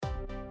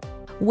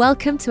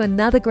Welcome to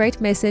another great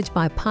message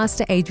by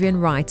Pastor Adrian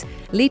Wright,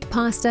 lead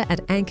pastor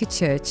at Anchor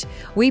Church.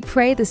 We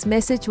pray this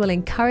message will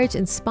encourage,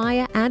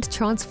 inspire, and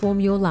transform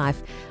your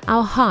life.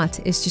 Our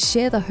heart is to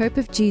share the hope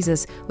of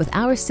Jesus with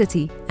our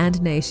city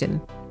and nation.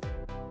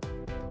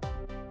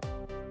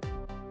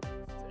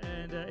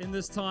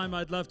 This time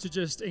I'd love to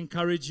just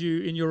encourage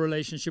you in your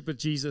relationship with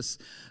Jesus.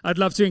 I'd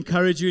love to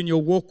encourage you in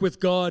your walk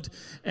with God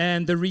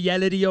and the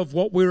reality of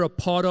what we're a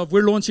part of.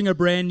 We're launching a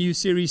brand new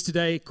series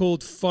today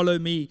called Follow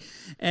Me,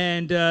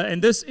 and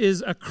this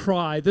is a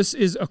cry, this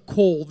is a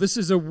call, this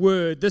is a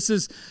word, this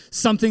is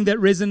something that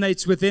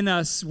resonates within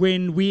us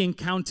when we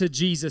encounter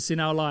Jesus in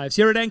our lives.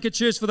 Here at Anchor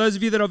Church, for those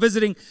of you that are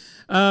visiting,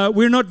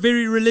 we're not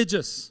very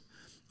religious.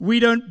 We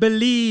don't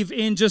believe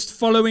in just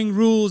following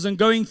rules and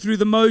going through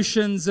the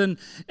motions and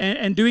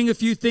doing a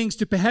few things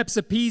to perhaps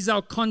appease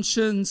our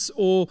conscience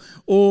or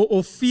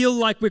feel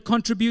like we're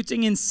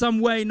contributing in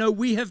some way. No,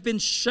 we have been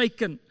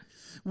shaken.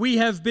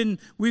 We've been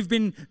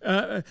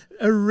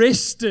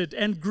arrested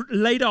and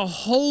laid a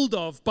hold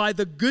of by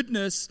the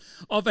goodness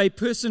of a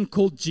person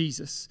called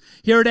Jesus.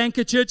 Here at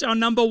Anchor Church, our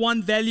number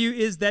one value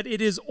is that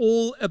it is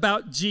all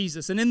about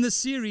Jesus. And in this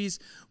series,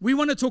 we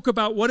want to talk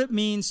about what it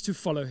means to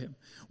follow Him,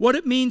 what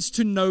it means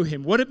to know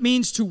Him, what it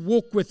means to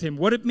walk with Him,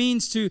 what it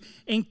means to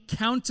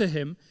encounter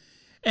Him,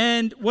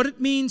 and what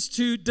it means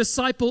to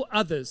disciple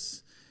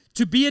others.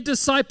 To be a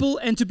disciple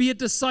and to be a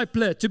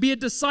discipler. To be a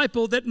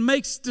disciple that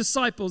makes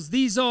disciples.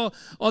 These are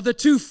the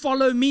two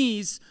follow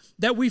me's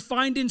that we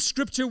find in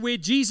Scripture, where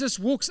Jesus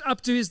walks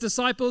up to His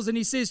disciples and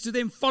He says to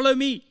them, follow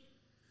me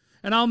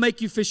and I'll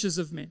make you fishers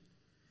of men.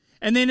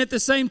 And then at the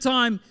same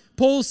time,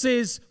 Paul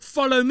says,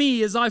 follow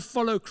me as I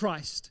follow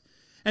Christ.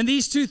 And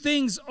these two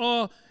things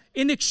are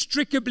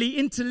inextricably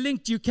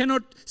interlinked. You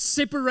cannot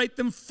separate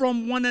them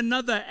from one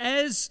another.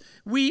 As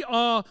we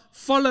are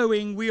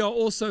following, we are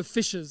also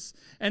fishers.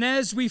 And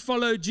as we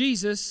follow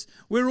Jesus,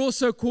 we're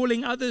also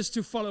calling others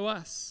to follow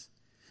us.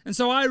 And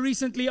so I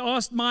recently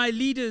asked my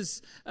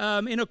leaders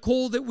in a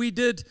call that we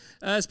did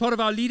as part of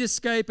our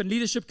Leaderscape and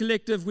Leadership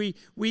Collective, I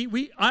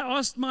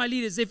asked my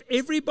leaders, if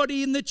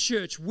everybody in the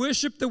church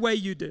worshiped the way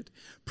you did,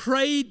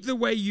 prayed the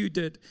way you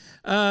did,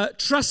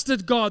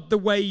 trusted God the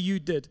way you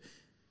did,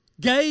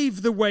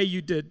 gave the way you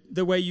did,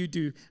 the way you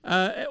do,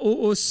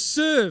 or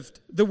served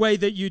the way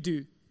that you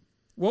do,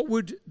 what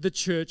would the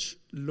church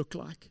look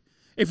like?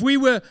 If we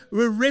were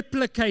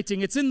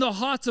replicating, it's in the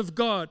heart of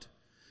God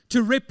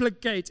to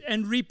replicate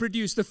and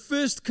reproduce. The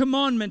first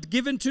commandment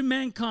given to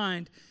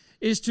mankind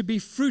is to be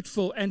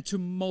fruitful and to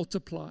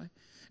multiply.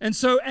 And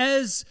so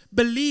as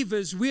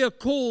believers, we are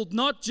called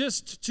not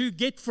just to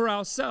get for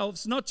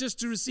ourselves, not just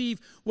to receive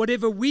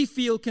whatever we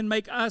feel can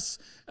make us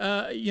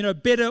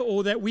better,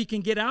 or that we can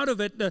get out of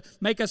it,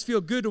 make us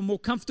feel good or more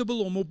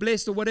comfortable or more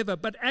blessed or whatever,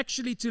 but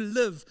actually to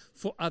live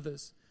for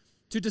others,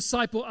 to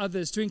disciple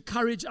others, to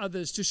encourage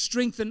others, to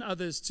strengthen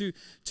others,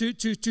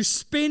 to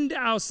spend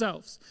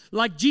ourselves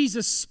like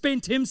Jesus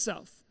spent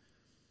Himself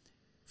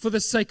for the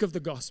sake of the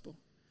gospel.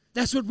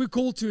 That's what we're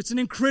called to. It's an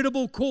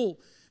incredible call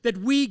that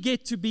we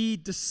get to be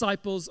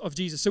disciples of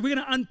Jesus. So we're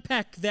going to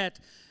unpack that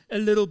a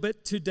little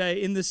bit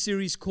today in this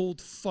series called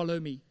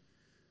Follow Me,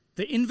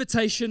 the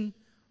invitation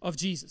of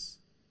Jesus.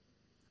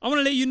 I want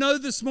to let you know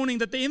this morning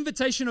that the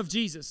invitation of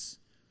Jesus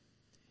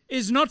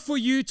is not for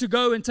you to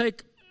go and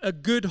take a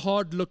good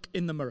hard look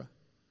in the mirror.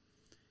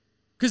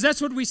 Because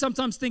that's what we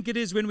sometimes think it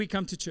is when we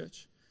come to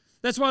church.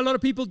 That's why a lot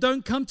of people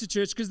don't come to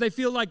church, because they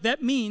feel like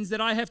that means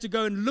that I have to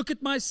go and look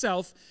at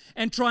myself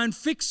and try and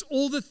fix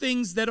all the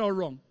things that are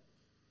wrong.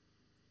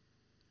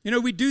 You know,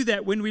 we do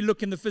that when we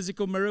look in the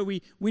physical mirror.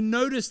 We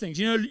notice things.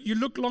 You know, you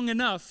look long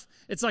enough,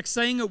 it's like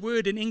saying a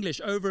word in English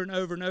over and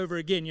over and over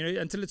again,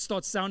 until it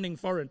starts sounding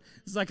foreign.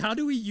 It's like, how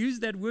do we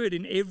use that word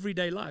in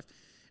everyday life?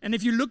 And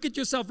if you look at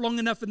yourself long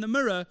enough in the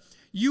mirror,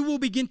 you will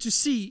begin to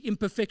see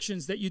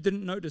imperfections that you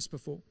didn't notice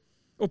before,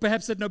 or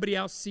perhaps that nobody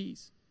else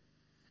sees.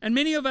 And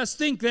many of us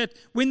think that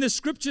when the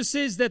Scripture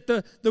says that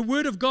the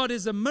Word of God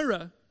is a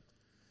mirror,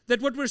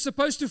 that what we're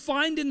supposed to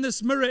find in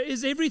this mirror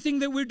is everything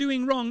that we're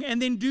doing wrong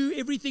and then do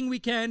everything we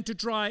can to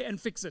try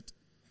and fix it.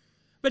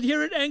 But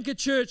here at Anchor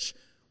Church,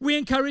 we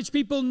encourage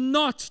people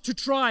not to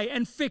try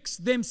and fix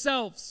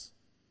themselves,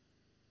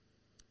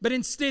 but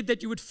instead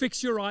that you would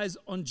fix your eyes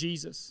on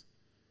Jesus.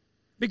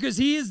 Because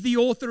He is the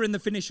author and the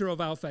finisher of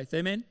our faith.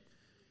 Amen?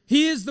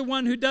 He is the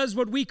one who does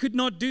what we could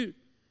not do.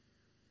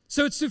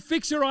 So it's to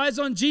fix your eyes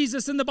on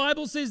Jesus. And the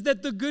Bible says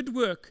that the good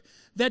work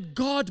that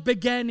God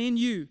began in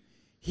you,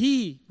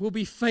 He will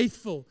be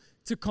faithful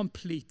to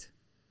complete.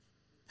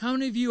 How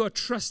many of you are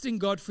trusting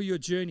God for your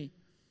journey?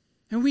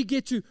 And we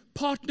get to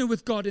partner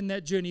with God in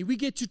that journey. We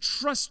get to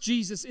trust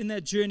Jesus in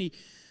that journey.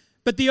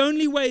 But the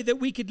only way that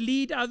we could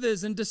lead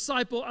others and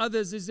disciple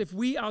others is if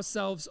we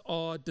ourselves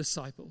are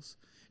disciples.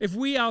 If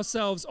we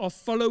ourselves are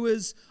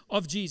followers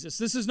of Jesus.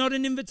 This is not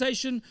an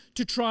invitation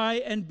to try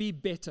and be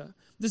better.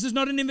 This is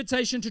not an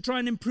invitation to try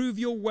and improve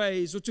your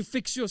ways or to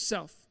fix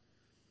yourself.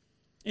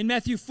 In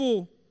Matthew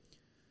 4,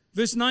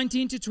 verse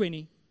 19 to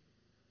 20,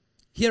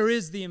 here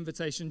is the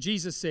invitation.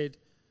 Jesus said,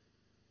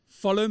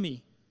 follow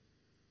me,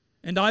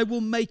 and I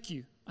will make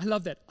you I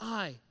love that.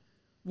 I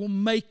will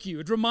make you.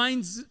 It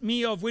reminds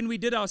me of when we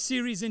did our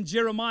series in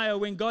Jeremiah,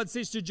 when God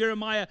says to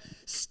Jeremiah,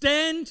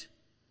 stand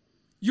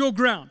your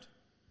ground.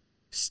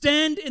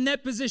 Stand in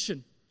that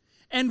position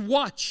and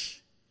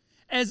watch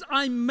as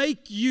I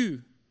make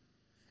you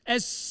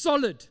as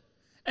solid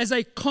as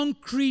a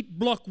concrete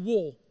block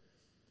wall,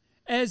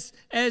 as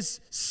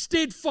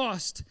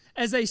steadfast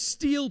as a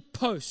steel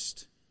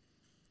post.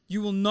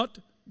 You will not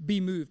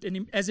be moved,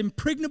 and as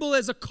impregnable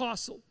as a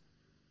castle.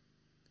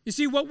 You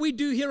see, what we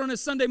do here on a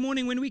Sunday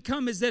morning when we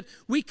come is that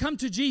we come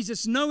to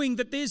Jesus knowing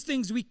that there's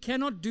things we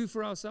cannot do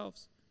for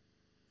ourselves.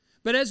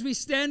 But as we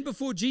stand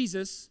before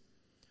Jesus,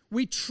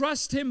 we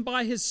trust Him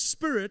by His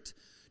Spirit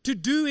to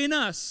do in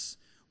us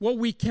what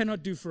we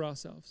cannot do for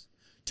ourselves,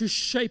 to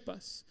shape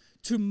us,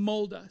 to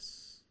mold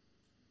us,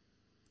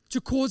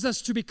 to cause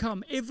us to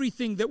become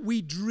everything that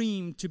we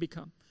dream to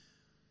become.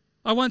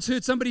 I once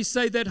heard somebody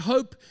say that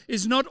hope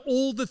is not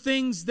all the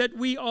things that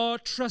we are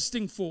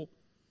trusting for.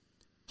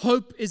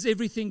 Hope is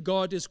everything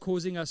God is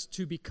causing us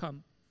to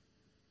become.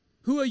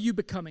 Who are you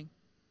becoming?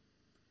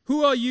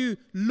 Who are you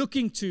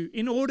looking to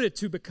in order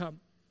to become?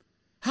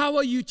 How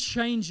are you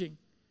changing?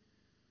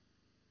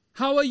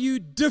 How are you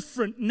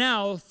different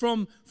now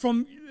from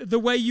the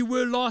way you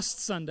were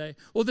last Sunday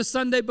or the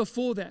Sunday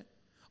before that?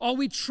 Are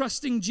we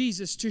trusting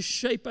Jesus to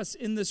shape us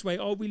in this way?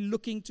 Are we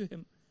looking to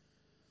Him?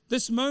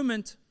 This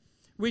moment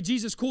where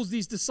Jesus calls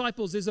these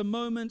disciples is a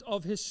moment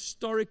of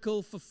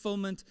historical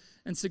fulfillment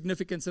and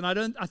significance. And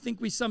I think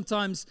we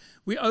sometimes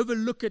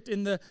overlook it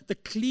in the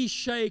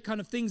cliche kind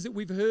of things that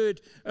we've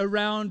heard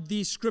around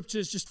these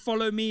scriptures. Just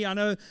follow me. I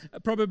know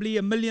probably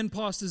 1 million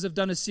pastors have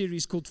done a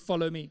series called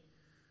Follow Me.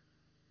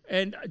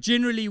 And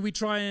generally we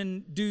try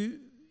and do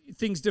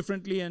things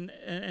differently.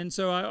 And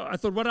so I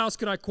thought, what else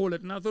could I call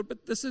it? And I thought, but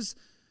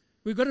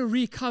we've got to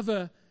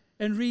recover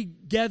and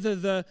regather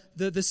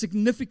the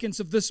significance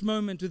of this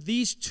moment with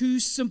these two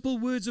simple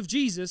words of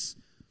Jesus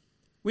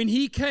when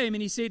He came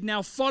and He said,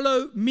 now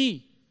follow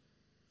me.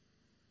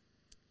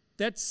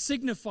 That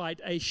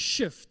signified a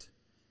shift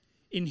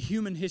in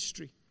human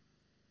history.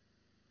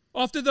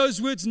 After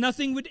those words,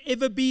 nothing would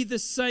ever be the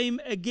same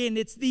again.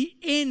 It's the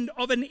end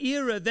of an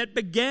era that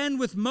began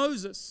with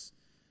Moses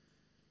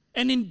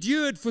and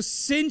endured for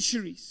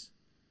centuries.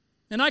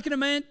 And I can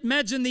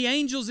imagine the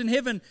angels in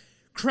heaven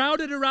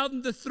crowded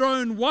around the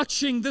throne,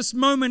 watching this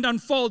moment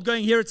unfold,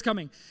 going, here it's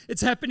coming.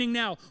 It's happening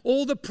now.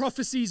 All the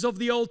prophecies of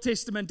the Old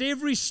Testament,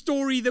 every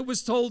story that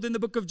was told in the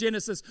book of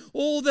Genesis,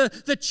 all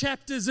the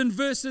chapters and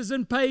verses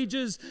and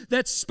pages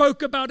that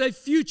spoke about a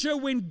future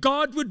when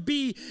God would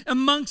be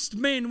amongst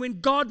men, when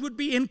God would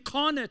be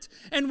incarnate,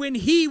 and when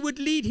He would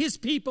lead His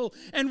people,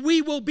 and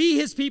we will be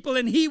His people,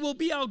 and He will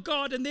be our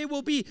God, and there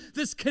will be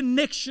this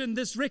connection,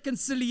 this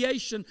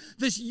reconciliation,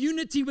 this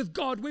unity with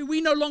God, where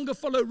we no longer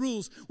follow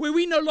rules, where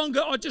we no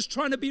longer are just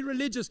trying to be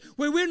religious,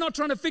 where we're not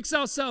trying to fix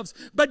ourselves,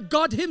 but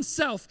God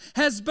Himself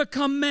has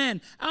become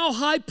man, our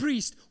high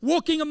priest,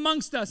 walking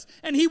amongst us,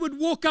 and He would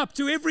walk up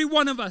to every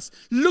one of us,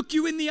 look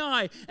you in the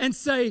eye, and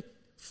say,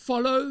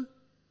 follow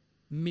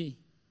me.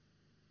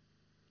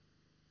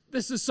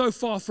 This is so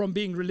far from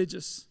being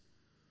religious.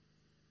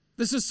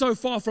 This is so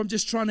far from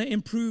just trying to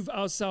improve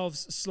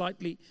ourselves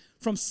slightly,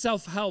 from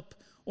self-help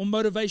or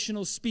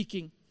motivational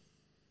speaking.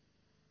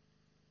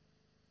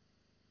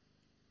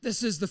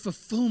 This is the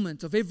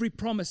fulfillment of every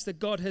promise that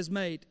God has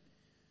made.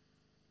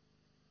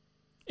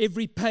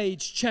 Every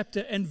page,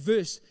 chapter, and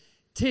verse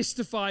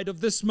testified of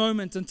this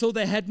moment until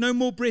they had no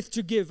more breath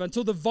to give,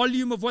 until the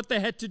volume of what they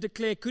had to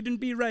declare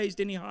couldn't be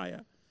raised any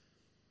higher.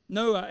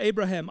 Noah,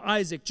 Abraham,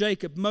 Isaac,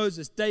 Jacob,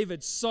 Moses,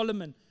 David,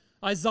 Solomon,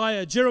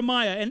 Isaiah,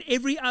 Jeremiah, and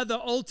every other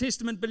Old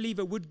Testament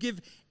believer would give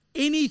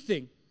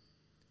anything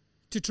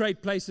to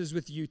trade places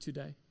with you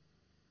today.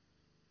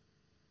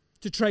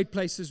 To trade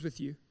places with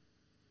you.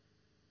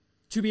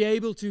 To be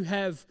able to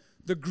have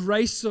the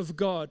grace of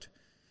God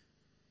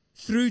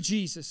through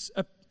Jesus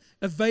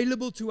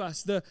available to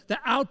us, the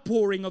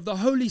outpouring of the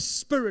Holy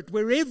Spirit,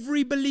 where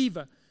every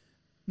believer,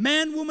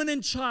 man, woman,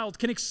 and child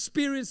can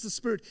experience the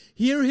Spirit,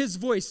 hear His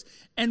voice,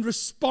 and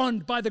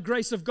respond by the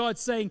grace of God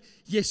saying,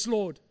 yes,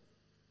 Lord,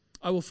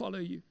 I will follow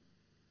you.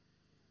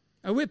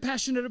 And we're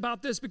passionate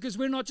about this because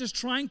we're not just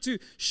trying to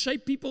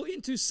shape people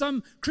into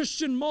some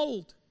Christian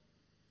mold.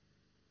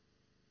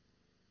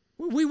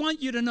 We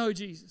want you to know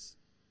Jesus.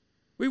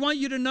 We want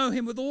you to know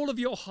Him with all of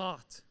your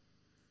heart,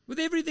 with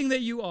everything that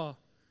you are,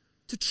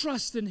 to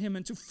trust in Him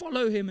and to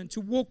follow Him and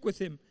to walk with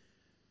Him.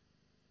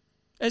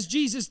 As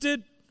Jesus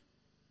did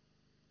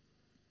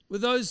with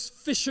those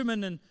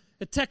fishermen and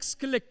a tax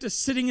collector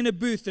sitting in a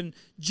booth and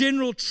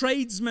general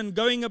tradesmen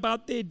going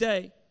about their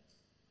day.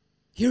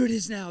 Here it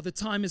is now, the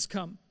time has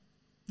come.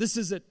 This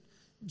is it.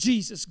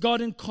 Jesus,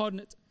 God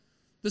incarnate,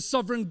 the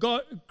sovereign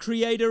God,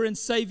 creator and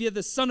savior,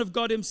 the Son of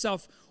God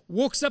Himself,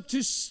 walks up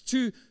to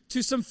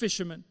some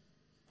fishermen.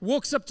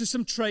 Walks up to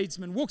some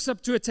tradesmen, walks up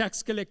to a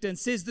tax collector and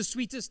says the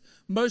sweetest,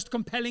 most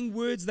compelling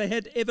words they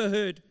had ever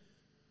heard.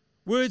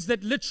 Words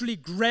that literally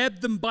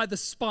grabbed them by the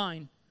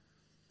spine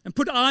and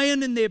put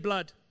iron in their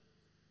blood.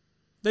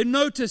 They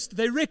noticed,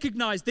 they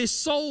recognized, their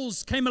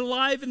souls came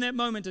alive in that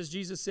moment as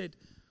Jesus said,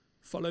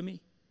 "Follow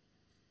me."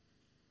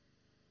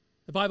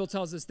 The Bible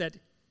tells us that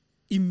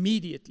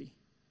immediately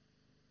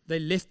they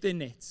left their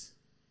nets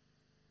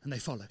and they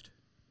followed.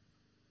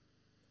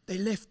 They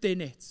left their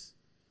nets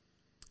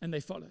and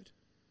they followed.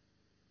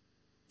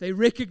 They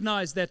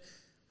recognized that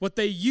what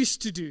they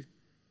used to do,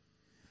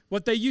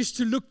 what they used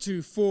to look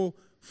to for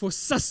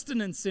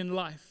sustenance in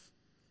life,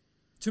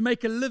 to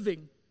make a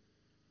living,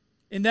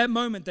 in that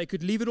moment they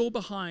could leave it all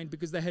behind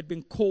because they had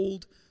been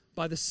called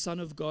by the Son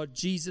of God.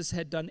 Jesus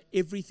had done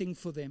everything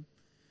for them.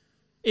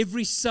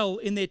 Every cell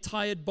in their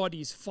tired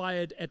bodies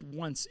fired at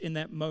once in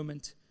that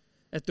moment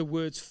at the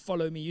words,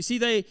 "Follow me." You see,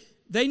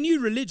 they knew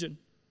religion.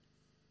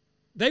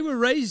 They were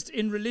raised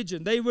in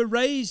religion. They were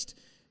raised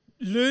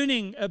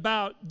learning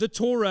about the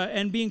Torah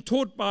and being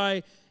taught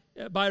by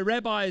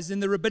rabbis in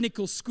the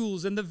rabbinical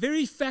schools. And the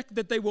very fact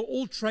that they were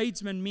all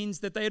tradesmen means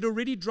that they had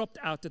already dropped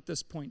out at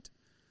this point.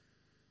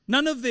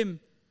 None of them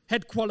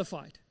had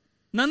qualified.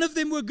 None of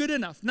them were good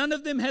enough. None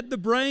of them had the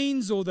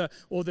brains or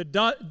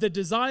the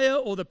desire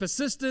or the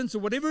persistence or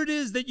whatever it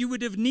is that you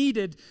would have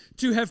needed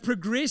to have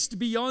progressed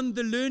beyond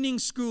the learning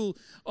school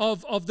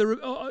of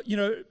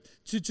the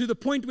to the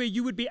point where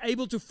you would be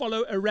able to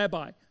follow a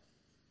rabbi.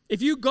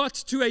 If you got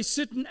to a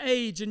certain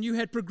age and you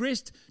had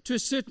progressed to a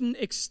certain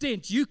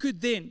extent, you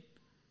could then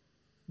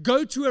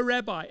go to a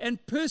rabbi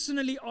and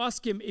personally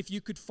ask him if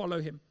you could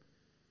follow him.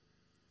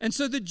 And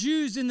so the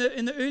Jews in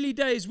the early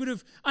days would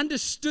have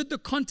understood the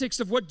context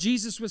of what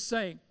Jesus was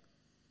saying.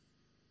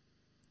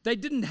 They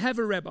didn't have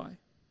a rabbi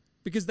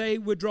because they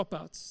were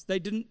dropouts. They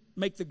didn't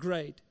make the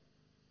grade.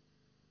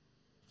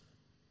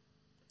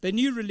 They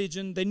knew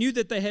religion. They knew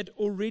that they had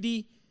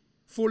already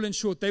fallen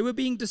short. They were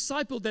being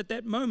discipled at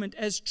that moment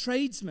as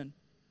tradesmen.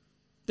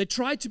 They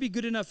tried to be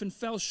good enough and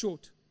fell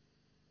short.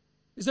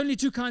 There's only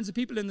two kinds of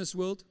people in this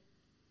world: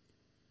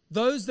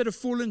 those that have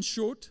fallen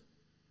short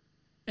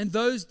and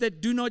those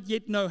that do not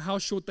yet know how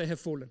short they have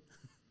fallen.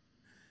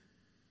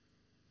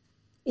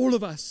 All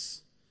of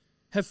us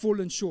have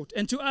fallen short.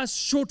 And to us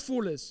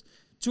shortfallers,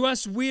 to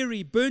us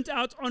weary, burnt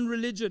out on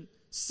religion,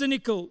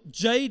 cynical,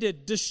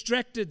 jaded,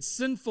 distracted,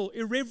 sinful,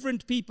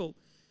 irreverent people,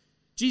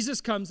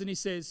 Jesus comes and he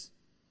says,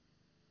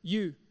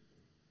 "You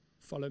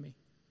follow me."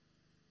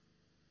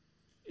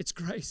 It's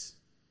grace.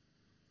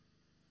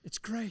 It's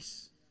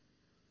grace.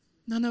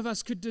 None of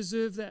us could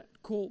deserve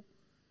that call,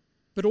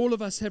 but all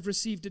of us have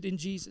received it in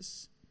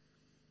Jesus.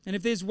 And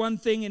if there's one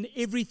thing in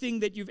everything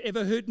that you've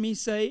ever heard me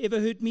say, ever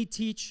heard me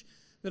teach,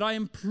 that I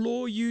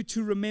implore you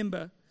to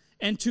remember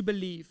and to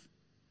believe,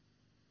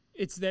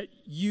 it's that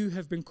you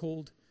have been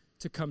called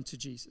to come to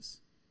Jesus.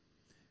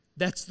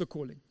 That's the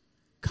calling.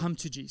 Come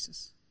to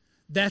Jesus.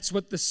 That's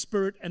what the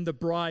Spirit and the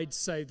bride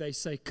say. They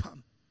say,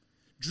 "Come,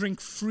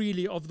 drink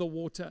freely of the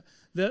water,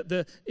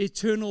 the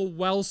eternal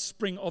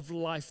wellspring of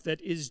life that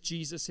is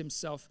Jesus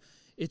himself."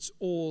 It's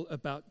all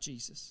about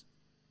Jesus.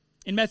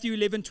 In Matthew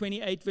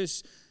 11:28,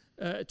 verse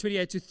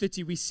 28 to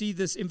 30, we see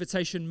this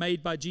invitation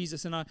made by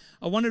Jesus. And I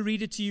want to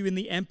read it to you in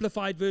the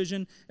Amplified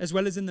Version as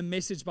well as in the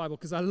Message Bible,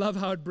 because I love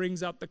how it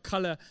brings out the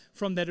color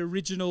from that the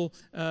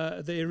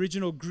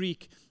original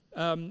Greek.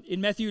 In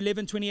Matthew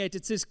 11:28,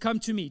 it says, "Come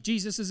to me."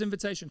 Jesus'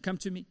 invitation, come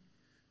to me.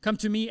 Come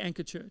to me,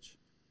 Anchor Church.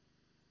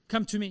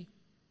 Come to me.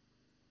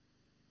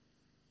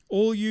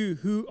 All you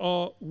who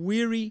are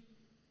weary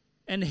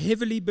and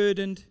heavily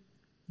burdened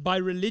by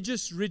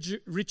religious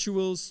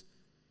rituals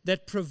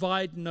that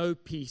provide no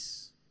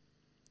peace.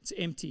 It's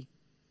empty.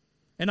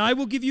 "And I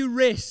will give you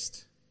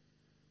rest,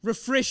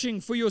 refreshing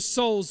for your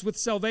souls with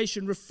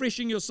salvation,"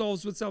 refreshing your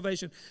souls with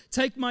salvation.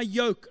 "Take my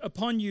yoke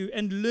upon you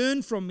and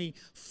learn from me,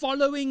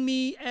 following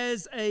me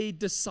as a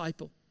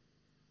disciple.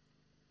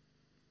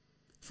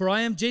 For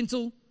I am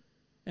gentle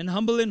and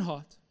humble in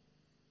heart,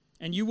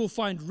 and you will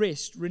find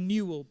rest,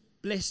 renewal,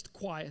 blessed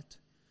quiet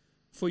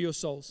for your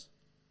souls.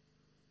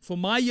 For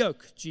my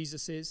yoke,"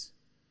 Jesus says,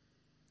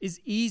 "is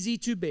easy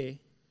to bear,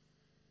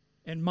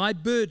 and my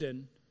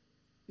burden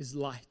is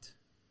light."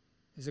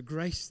 There's a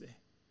grace there.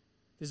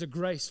 There's a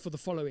grace for the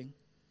following.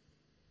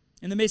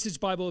 In the Message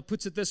Bible, it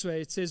puts it this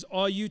way. It says,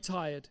 "Are you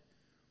tired,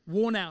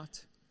 worn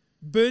out,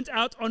 burnt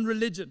out on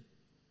religion?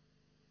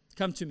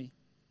 Come to me.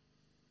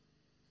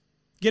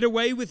 Get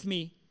away with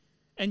me,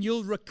 and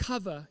you'll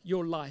recover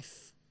your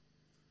life.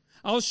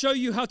 I'll show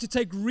you how to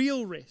take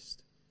real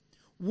rest.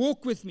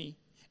 Walk with me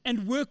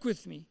and work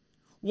with me.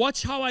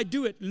 Watch how I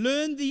do it.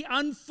 Learn the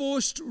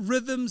unforced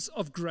rhythms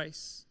of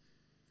grace,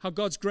 how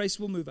God's grace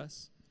will move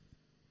us.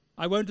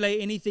 I won't lay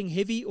anything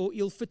heavy or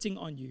ill-fitting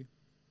on you.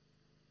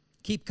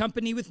 Keep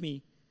company with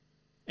me,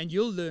 and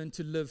you'll learn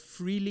to live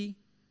freely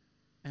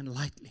and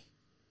lightly."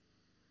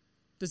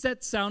 Does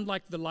that sound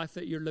like the life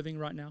that you're living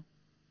right now?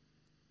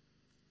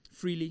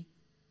 Freely,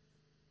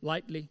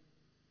 lightly,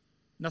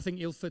 nothing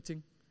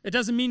ill-fitting, It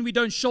doesn't mean we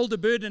don't shoulder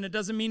burden. It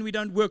doesn't mean we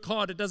don't work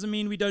hard. It doesn't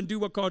mean we don't do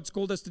what God's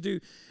called us to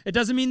do. It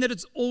doesn't mean that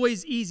it's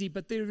always easy,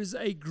 but there is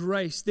a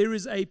grace, there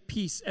is a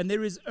peace, and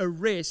there is a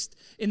rest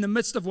in the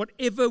midst of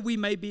whatever we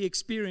may be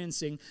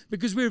experiencing,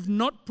 because we're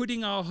not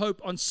putting our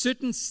hope on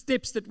certain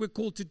steps that we're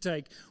called to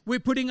take. We're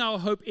putting our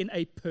hope in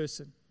a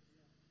person,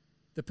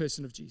 the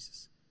person of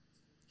Jesus.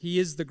 He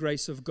is the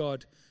grace of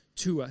God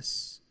to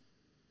us.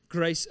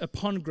 Grace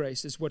upon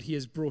grace is what He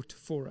has brought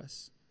for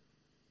us.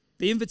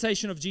 The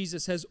invitation of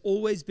Jesus has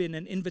always been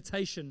an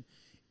invitation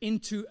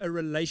into a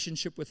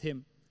relationship with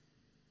Him.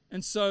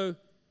 And so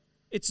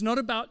it's not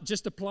about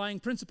just applying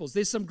principles.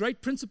 There's some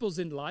great principles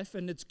in life,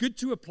 and it's good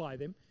to apply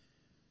them.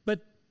 But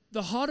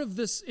the heart of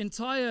this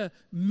entire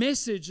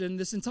message and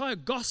this entire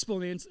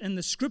gospel and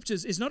the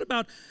scriptures is not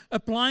about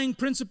applying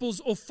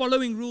principles or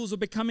following rules or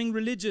becoming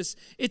religious.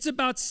 It's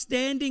about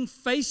standing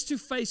face to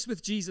face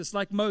with Jesus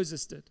like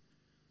Moses did.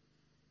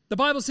 The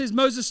Bible says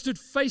Moses stood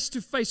face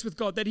to face with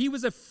God, that he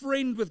was a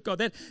friend with God.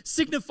 That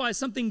signifies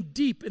something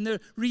deep in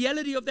the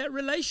reality of that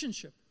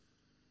relationship.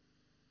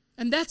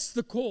 And that's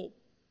the call.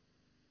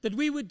 That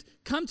we would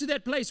come to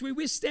that place where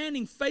we're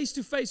standing face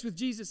to face with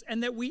Jesus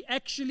and that we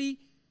actually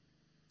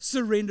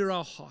surrender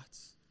our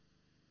hearts.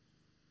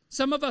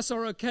 Some of us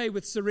are okay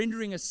with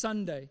surrendering a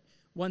Sunday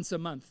once a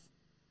month.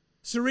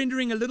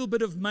 Surrendering a little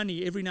bit of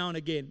money every now and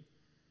again.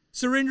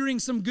 Surrendering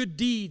some good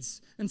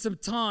deeds and some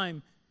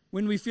time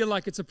when we feel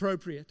like it's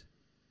appropriate.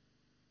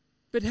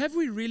 But have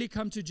we really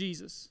come to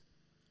Jesus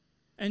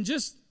and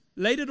just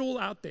laid it all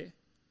out there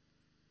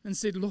and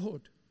said,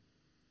 Lord,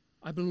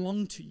 I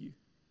belong to you.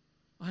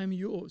 I am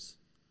yours.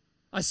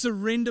 I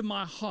surrender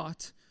my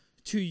heart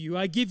to you.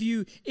 I give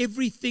you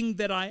everything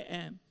that I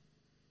am.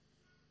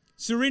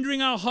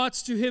 Surrendering our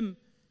hearts to Him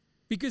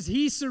because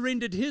He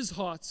surrendered His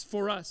hearts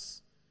for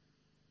us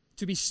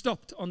to be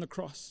stopped on the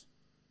cross.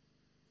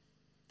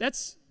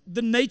 That's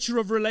the nature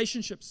of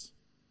relationships.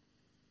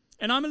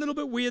 And I'm a little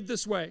bit weird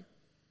this way.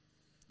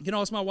 You can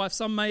ask my wife,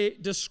 some may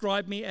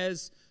describe me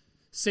as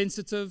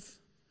sensitive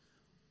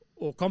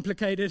or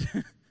complicated.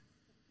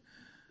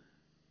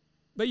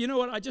 But you know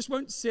what? I just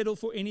won't settle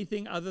for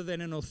anything other than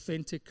an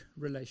authentic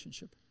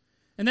relationship.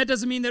 And that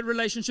doesn't mean that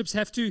relationships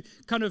have to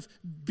kind of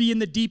be in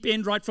the deep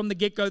end right from the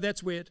get-go.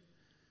 That's weird.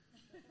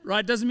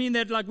 Right? Doesn't mean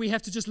that like we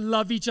have to just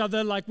love each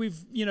other like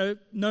we've,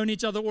 known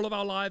each other all of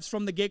our lives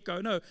from the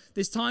get-go. No,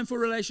 there's time for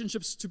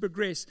relationships to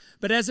progress.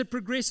 But as it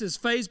progresses,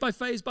 phase by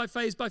phase by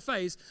phase by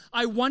phase,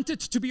 I want it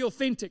to be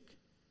authentic.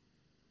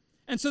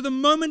 And so the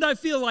moment I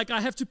feel like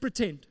I have to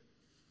pretend,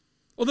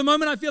 or the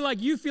moment I feel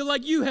like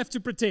you have to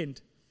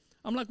pretend,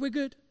 I'm like, we're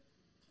good.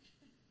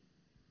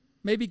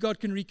 Maybe God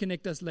can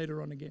reconnect us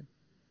later on again.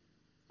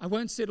 I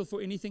won't settle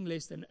for anything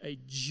less than a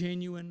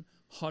genuine,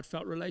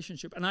 heartfelt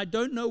relationship. And I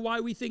don't know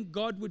why we think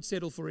God would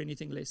settle for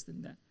anything less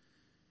than that.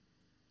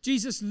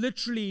 Jesus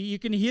literally, you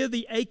can hear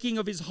the aching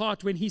of His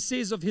heart when He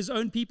says of His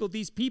own people,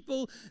 these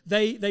people,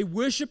 they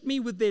worship me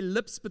with their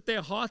lips, but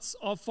their hearts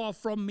are far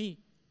from me.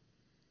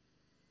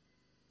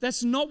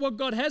 That's not what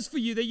God has for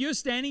you, that you're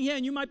standing here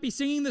and you might be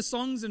singing the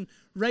songs and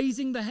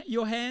raising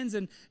your hands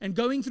and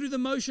going through the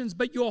motions,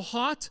 but your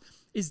heart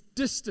is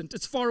distant.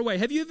 It's far away.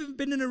 Have you ever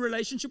been in a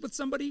relationship with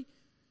somebody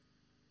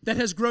that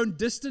has grown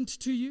distant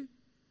to you?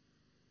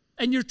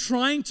 And you're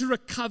trying to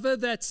recover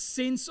that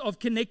sense of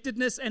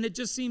connectedness, and it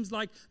just seems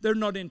like they're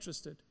not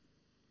interested.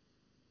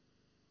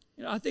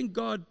 I think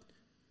God,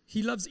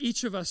 He loves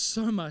each of us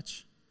so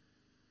much.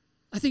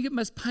 I think it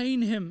must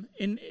pain Him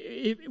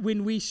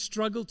when we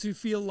struggle to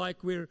feel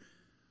like we're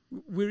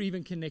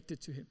even connected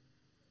to Him.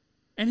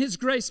 And His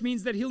grace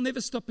means that He'll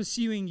never stop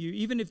pursuing you,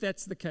 even if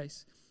that's the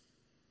case.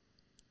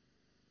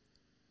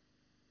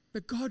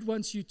 But God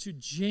wants you to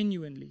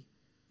genuinely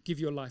give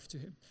your life to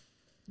Him.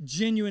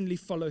 Genuinely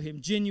follow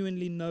Him,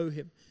 genuinely know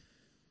Him.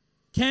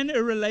 Can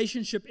a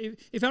relationship,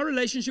 if our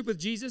relationship with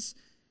Jesus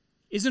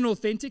isn't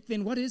authentic,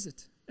 then what is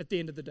it at the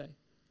end of the day?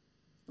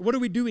 What are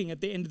we doing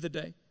at the end of the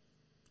day?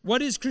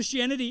 What is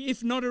Christianity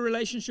if not a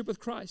relationship with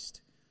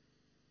Christ?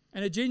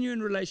 And a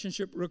genuine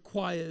relationship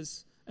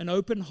requires an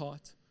open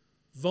heart,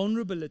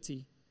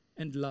 vulnerability,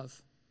 and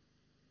love.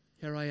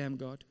 Here I am,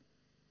 God.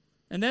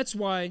 And that's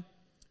why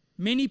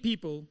many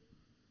people,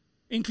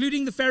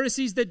 including the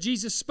Pharisees that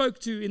Jesus spoke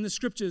to in the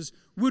scriptures,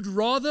 would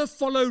rather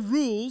follow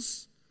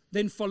rules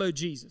than follow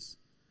Jesus.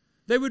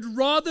 They would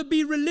rather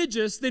be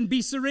religious than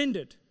be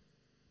surrendered.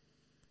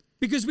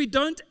 Because we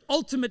don't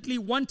ultimately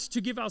want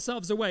to give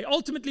ourselves away.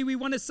 Ultimately, we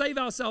want to save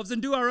ourselves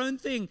and do our own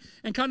thing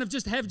and kind of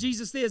just have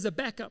Jesus there as a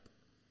backup.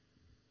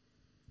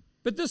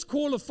 But this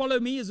call of follow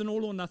me is an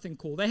all or nothing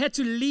call. They had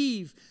to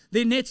leave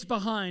their nets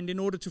behind in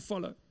order to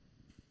follow.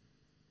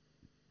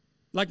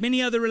 Like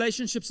many other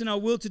relationships in our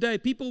world today,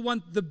 people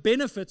want the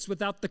benefits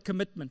without the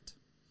commitment.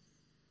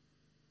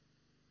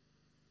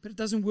 But it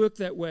doesn't work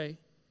that way.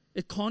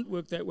 It can't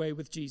work that way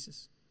with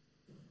Jesus.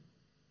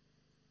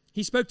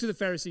 He spoke to the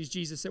Pharisees,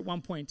 Jesus, at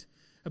one point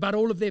about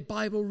all of their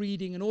Bible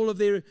reading and all of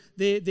their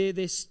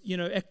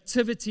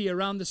activity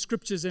around the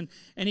scriptures. And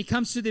he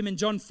comes to them in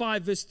John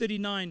 5, verse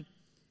 39.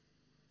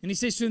 And he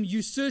says to them,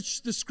 you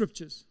search the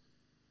scriptures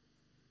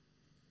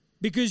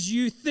because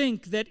you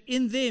think that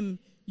in them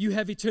you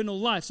have eternal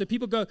life. So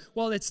people go,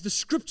 well, it's the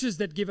scriptures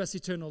that give us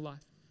eternal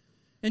life.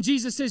 And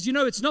Jesus says,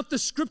 it's not the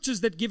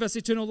scriptures that give us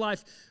eternal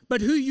life,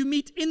 but who you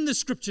meet in the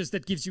scriptures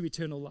that gives you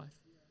eternal life.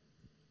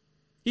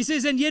 He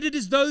says, and yet it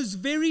is those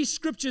very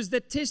scriptures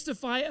that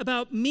testify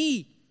about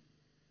me.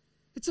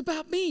 It's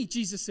about me,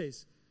 Jesus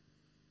says.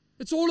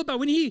 It's all about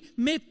when he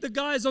met the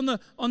guys on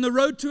the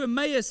road to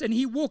Emmaus, and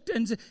he walked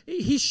and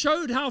he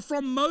showed how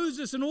from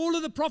Moses and all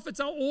of the prophets,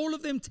 how all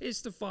of them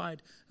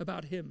testified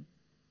about him.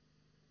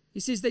 He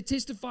says they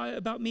testify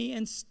about me,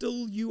 and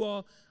still you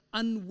are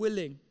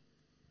unwilling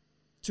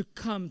to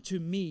come to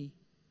me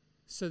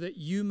so that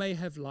you may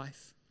have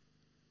life.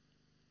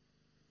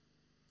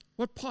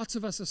 What parts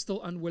of us are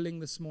still unwilling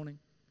this morning?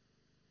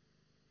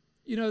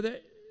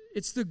 That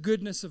it's the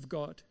goodness of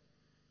God.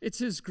 It's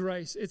His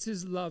grace, it's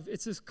His love,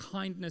 it's His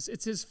kindness,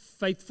 it's His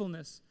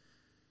faithfulness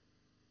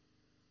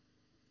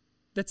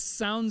that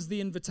sounds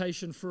the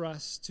invitation for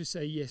us to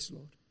say, yes,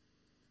 Lord.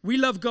 We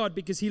love God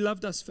because He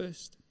loved us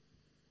first.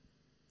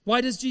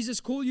 Why does Jesus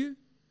call you?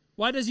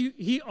 Why does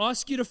He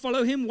ask you to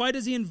follow Him? Why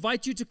does He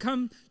invite you to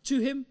come to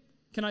Him?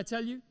 Can I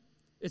tell you?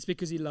 It's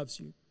because He loves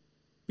you,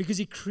 because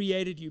He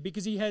created you,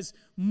 because He has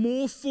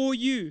more for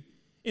you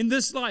in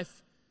this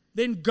life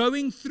than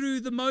going through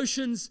the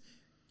motions,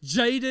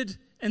 jaded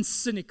and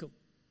cynical.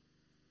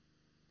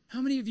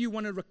 How many of you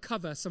want to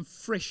recover some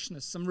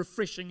freshness, some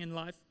refreshing in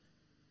life?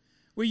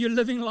 Where you're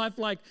living life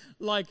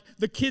like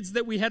the kids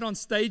that we had on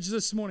stage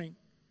this morning.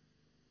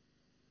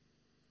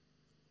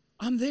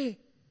 I'm there.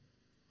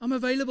 I'm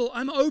available.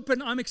 I'm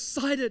open. I'm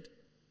excited.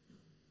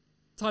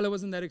 Tyler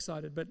wasn't that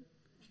excited, but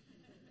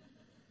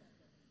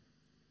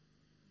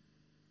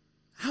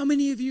how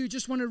many of you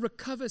just want to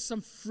recover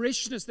some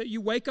freshness, that you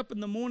wake up in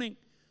the morning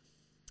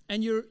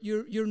and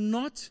you're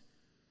not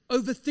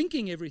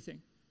overthinking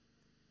everything.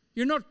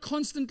 You're not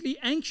constantly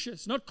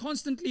anxious, not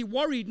constantly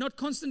worried, not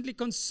constantly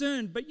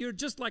concerned, but you're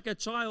just like a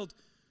child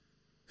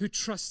who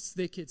trusts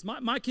their kids.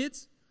 My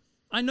kids,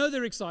 I know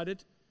they're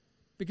excited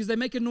because they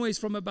make a noise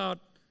from about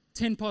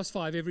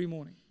 5:10 every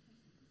morning.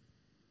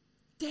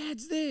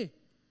 Dad's there.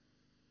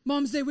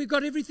 Mom's there. We've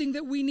got everything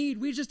that we need.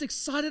 We're just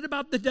excited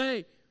about the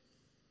day.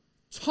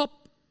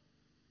 Top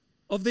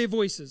of their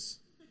voices.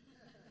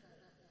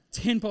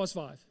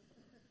 5:10.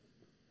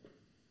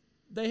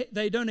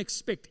 They don't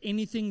expect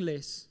anything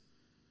less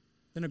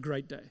than a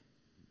great day.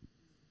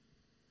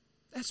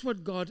 That's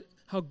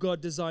how God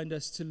designed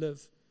us to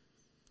live,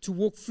 to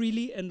walk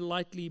freely and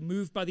lightly,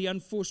 moved by the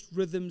unforced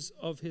rhythms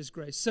of His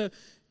grace. So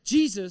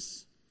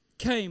Jesus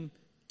came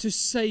to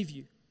save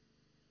you.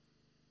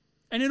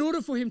 And in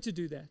order for Him to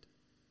do that,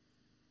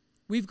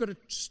 we've got to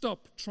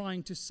stop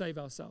trying to save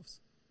ourselves.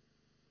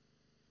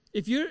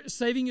 If you're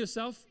saving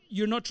yourself,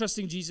 you're not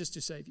trusting Jesus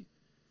to save you.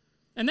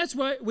 And that's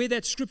where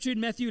that scripture in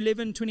Matthew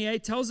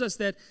 11:28 tells us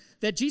that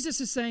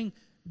Jesus is saying,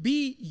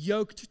 be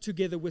yoked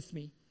together with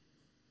me.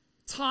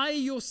 Tie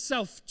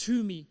yourself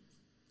to me.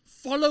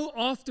 Follow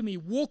after me.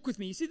 Walk with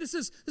me. You see, this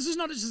is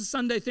not just a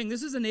Sunday thing.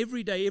 This is an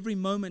everyday, every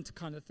moment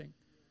kind of thing.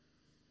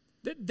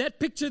 That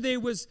picture there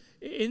was,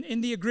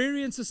 in the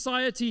agrarian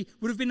society,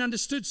 would have been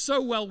understood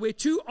so well, where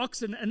two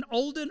oxen, an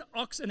older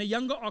ox and a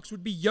younger ox,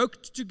 would be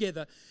yoked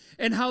together.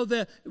 And how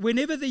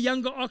whenever the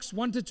younger ox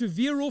wanted to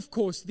veer off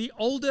course, the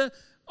older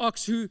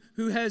ox who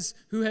has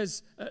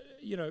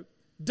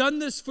done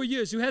this for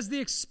years, who has the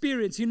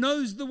experience, who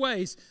knows the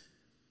ways,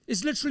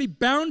 is literally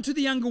bound to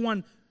the younger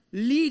one,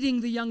 leading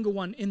the younger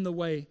one in the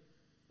way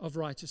of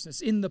righteousness,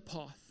 in the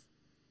path.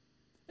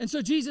 And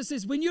so Jesus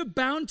says, when you're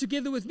bound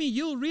together with me,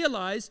 you'll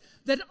realize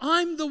that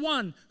I'm the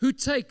one who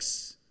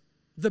takes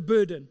the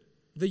burden,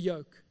 the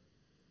yoke.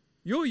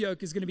 Your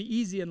yoke is going to be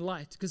easy and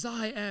light because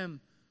I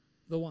am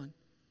the one.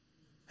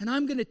 And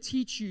I'm going to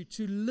teach you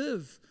to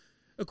live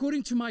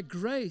according to my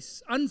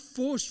grace,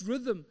 unforced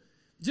rhythm,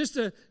 just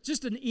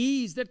an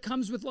ease that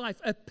comes with life,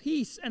 a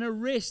peace and a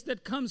rest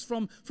that comes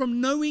from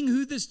knowing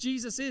who this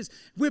Jesus is.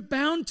 We're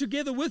bound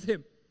together with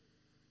Him.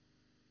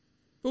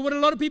 But what a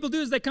lot of people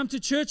do is they come to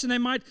church and they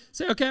might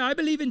say, okay, I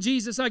believe in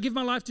Jesus, I give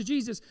my life to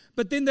Jesus,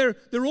 but then they're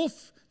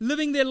off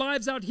living their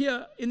lives out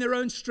here in their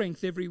own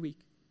strength every week.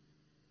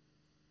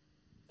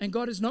 And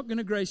God is not going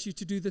to grace you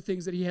to do the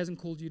things that He hasn't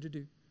called you to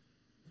do.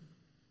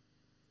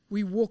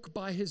 We walk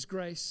by His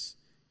grace,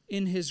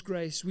 in His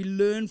grace. We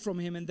learn from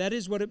Him, and that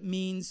is what it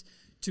means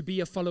to be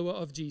a follower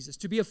of Jesus.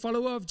 To be a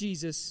follower of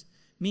Jesus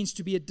means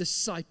to be a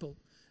disciple,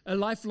 a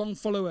lifelong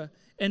follower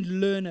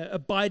and learner,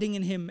 abiding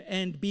in Him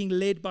and being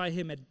led by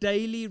Him, a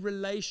daily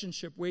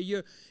relationship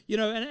where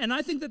and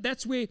I think that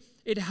that's where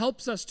it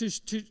helps us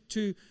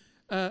to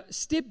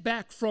step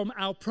back from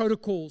our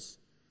protocols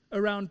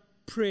around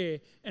prayer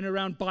and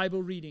around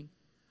Bible reading.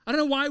 I don't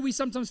know why we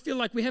sometimes feel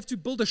like we have to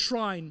build a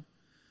shrine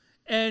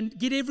and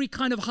get every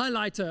kind of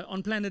highlighter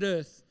on planet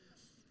Earth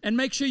and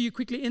make sure you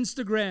quickly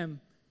Instagram,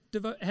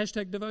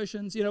 hashtag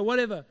devotions,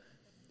 whatever.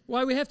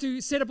 Why we have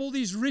to set up all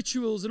these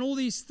rituals and all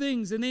these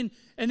things, and then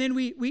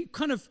we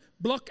kind of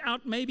block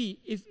out maybe,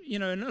 if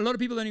and a lot of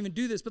people don't even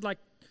do this, but like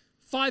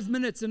 5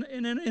 minutes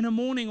in a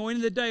morning or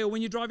in the day or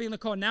when you're driving in the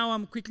car. Now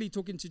I'm quickly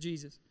talking to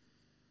Jesus.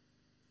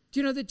 Do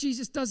you know that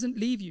Jesus doesn't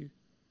leave you?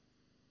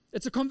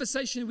 It's a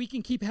conversation we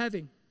can keep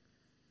having.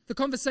 The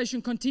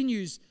conversation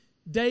continues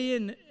day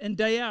in and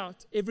day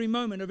out, every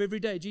moment of every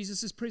day.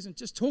 Jesus is present.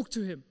 Just talk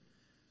to him.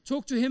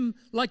 Talk to him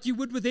like you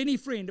would with any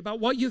friend about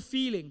what you're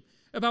feeling,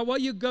 about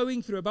what you're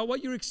going through, about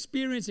what you're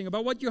experiencing,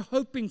 about what you're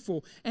hoping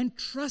for, and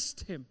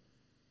trust him.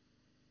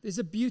 There's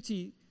a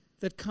beauty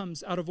that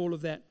comes out of all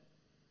of that.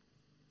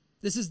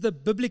 This is the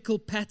biblical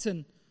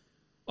pattern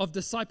of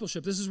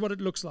discipleship. This is what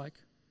it looks like,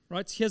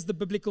 right? Here's the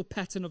biblical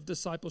pattern of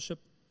discipleship.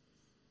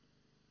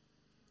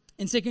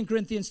 In 2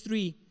 Corinthians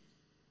 3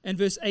 and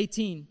verse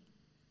 18,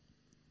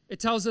 it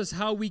tells us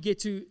how we get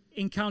to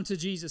encounter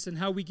Jesus and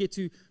how we get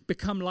to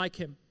become like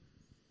him.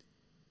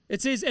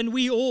 It says, and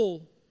we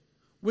all,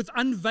 with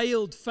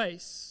unveiled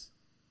face.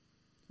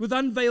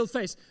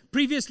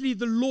 Previously,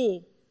 the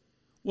law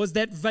was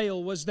that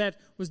veil, was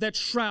that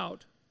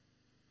shroud.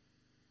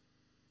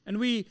 And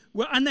we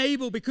were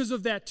unable, because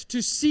of that,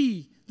 to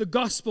see the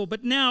gospel.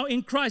 But now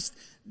in Christ,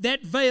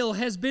 that veil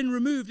has been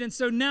removed. And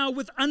so now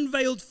with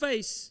unveiled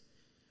face,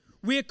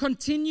 we're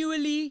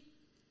continually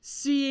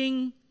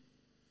seeing,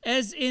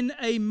 as in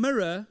a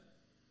mirror,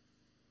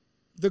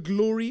 the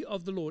glory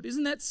of the Lord.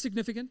 Isn't that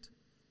significant?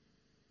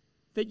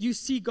 That you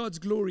see God's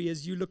glory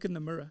as you look in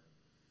the mirror.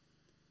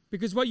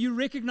 Because what you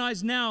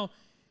recognize now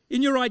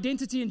in your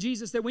identity in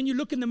Jesus, that when you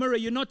look in the mirror,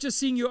 you're not just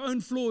seeing your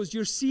own flaws,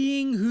 you're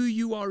seeing who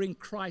you are in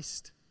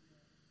Christ.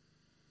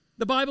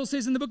 The Bible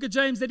says in the book of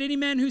James that any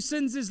man who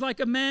sins is like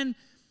a man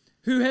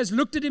who has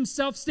looked at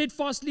himself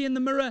steadfastly in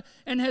the mirror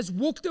and has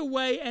walked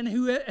away and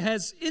who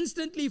has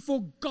instantly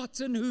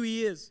forgotten who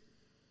he is.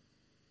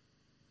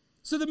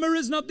 So the mirror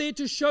is not there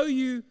to show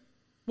you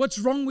what's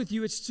wrong with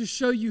you, it's to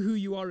show you who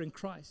you are in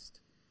Christ.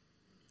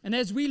 And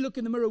as we look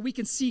in the mirror, we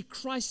can see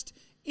Christ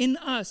in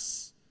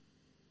us.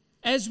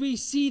 As we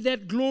see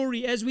that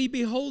glory, as we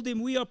behold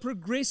him, we are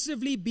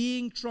progressively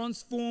being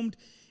transformed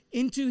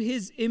into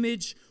his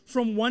image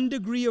from one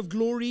degree of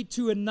glory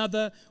to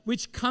another,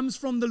 which comes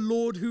from the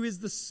Lord who is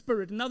the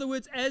Spirit. In other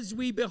words, as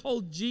we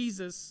behold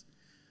Jesus,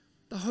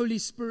 the Holy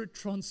Spirit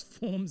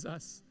transforms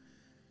us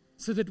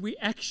so that we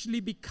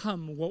actually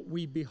become what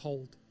we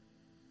behold.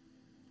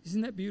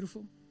 Isn't that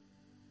beautiful?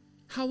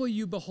 How are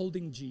you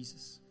beholding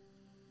Jesus?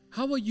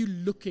 How are you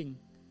looking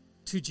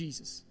to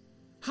Jesus?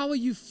 How are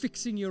you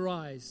fixing your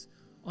eyes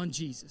on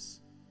Jesus?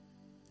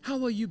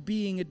 How are you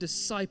being a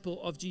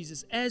disciple of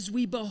Jesus? As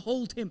we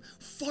behold him,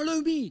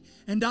 follow me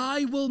and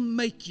I will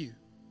make you.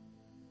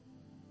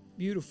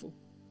 Beautiful.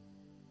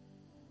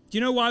 Do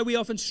you know why we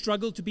often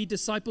struggle to be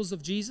disciples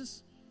of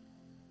Jesus?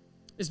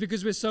 It's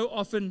because we're so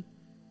often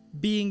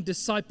being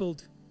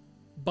discipled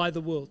by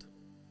the world.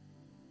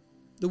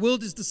 The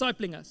world is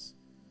discipling us.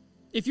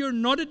 If you're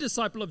not a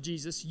disciple of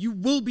Jesus, you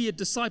will be a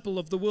disciple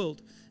of the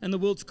world and the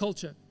world's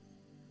culture.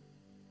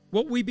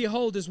 What we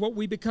behold is what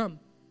we become.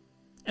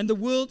 And the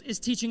world is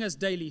teaching us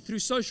daily through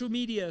social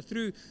media,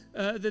 through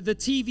the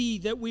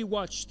TV that we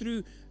watch,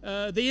 through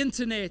the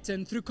internet,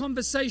 and through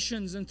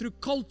conversations, and through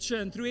culture,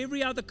 and through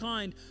every other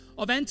kind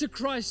of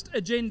Antichrist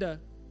agenda.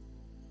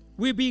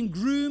 We're being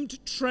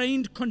groomed,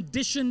 trained,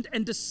 conditioned,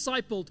 and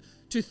discipled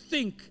to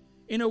think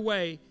in a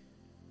way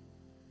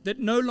that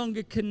no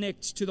longer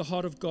connects to the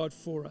heart of God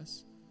for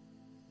us.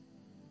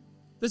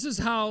 This is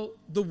how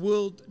the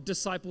world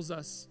disciples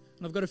us.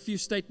 And I've got a few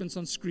statements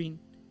on screen.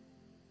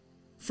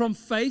 From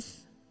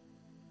faith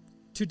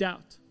to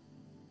doubt.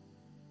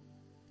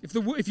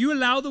 If you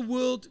allow the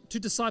world to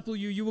disciple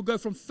you, you will go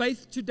from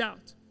faith to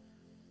doubt.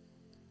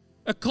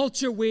 A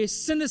culture where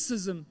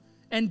cynicism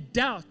and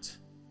doubt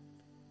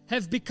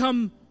have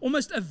become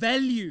almost a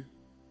value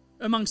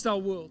amongst our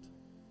world.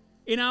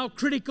 In our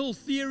critical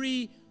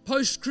theory,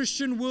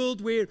 post-Christian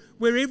world where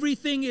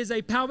everything is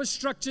a power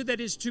structure that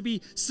is to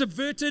be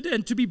subverted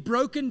and to be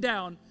broken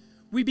down,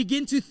 we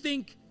begin to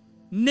think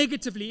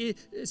negatively.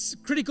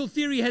 Critical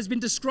theory has been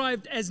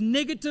described as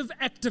negative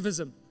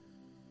activism.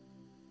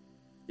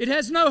 It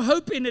has no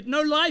hope in it,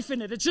 no life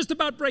in it. It's just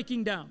about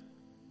breaking down.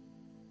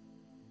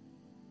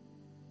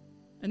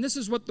 And this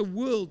is what the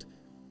world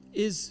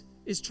is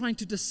trying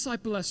to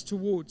disciple us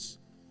towards.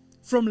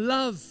 From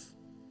love,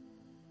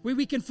 where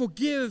we can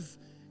forgive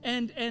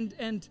and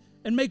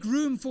make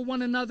room for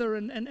one another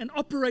and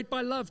operate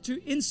by love,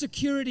 to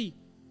insecurity,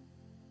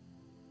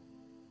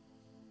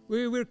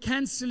 where we're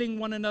canceling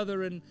one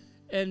another and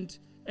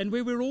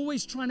where we're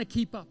always trying to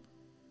keep up.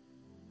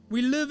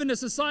 We live in a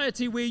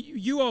society where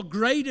you are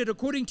graded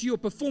according to your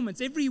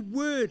performance. Every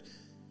word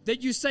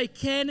that you say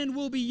can and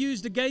will be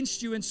used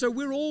against you. And so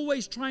we're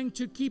always trying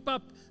to keep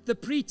up the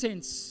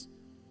pretense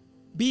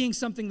being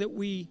something that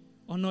we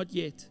are not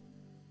yet.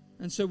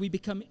 And so we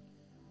become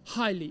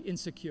highly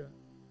insecure.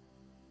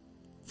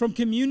 From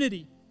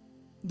community,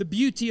 the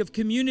beauty of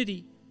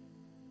community,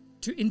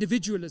 to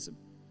individualism.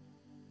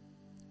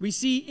 We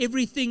see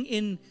everything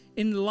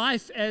in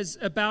life as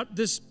about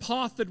this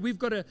path that we've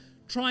got to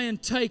try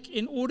and take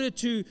in order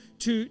to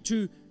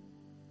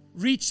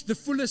reach the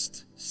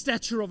fullest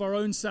stature of our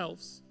own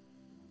selves.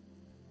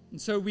 And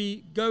so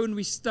we go and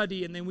we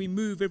study, and then we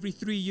move every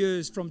 3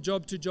 years from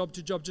job to job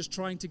to job, just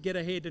trying to get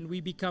ahead, and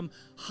we become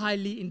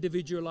highly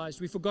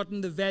individualized. We've forgotten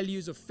the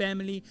values of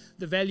family,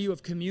 the value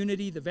of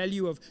community, the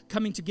value of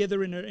coming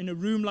together in a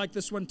room like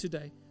this one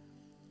today.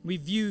 We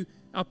view,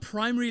 our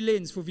primary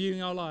lens for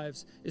viewing our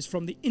lives is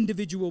from the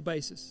individual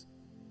basis.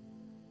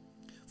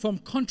 From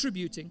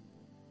contributing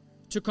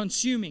to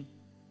consuming.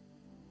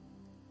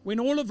 When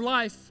all of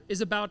life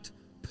is about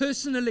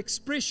personal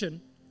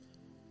expression,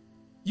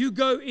 you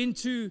go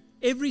into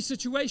every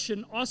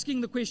situation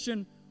asking the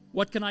question,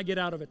 what can I get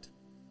out of it?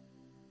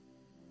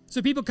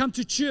 So people come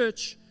to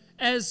church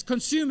as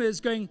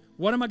consumers going,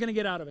 what am I going to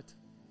get out of it?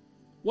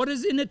 What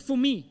is in it for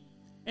me?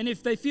 And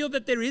if they feel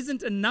that there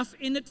isn't enough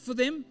in it for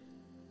them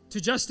to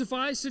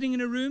justify sitting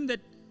in a room that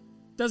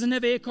doesn't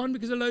have aircon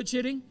because of load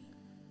shedding,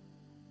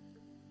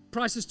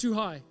 price is too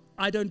high.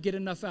 I don't get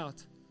enough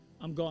out.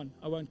 I'm gone.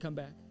 I won't come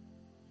back.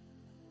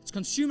 It's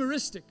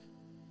consumeristic.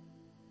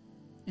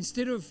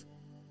 Instead of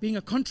being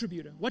a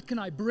contributor, what can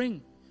I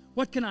bring?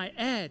 What can I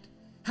add?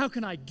 How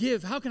can I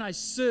give? How can I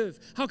serve?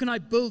 How can I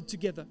build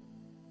together?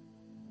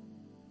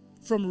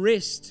 From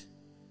rest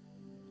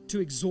to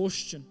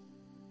exhaustion.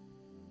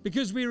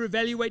 Because we're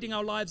evaluating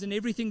our lives and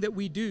everything that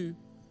we do,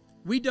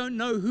 we don't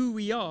know who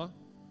we are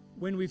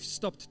when we've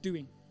stopped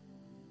doing.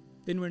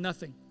 Then we're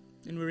nothing.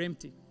 Then we're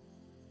empty.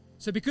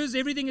 So because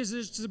everything is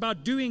just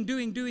about doing,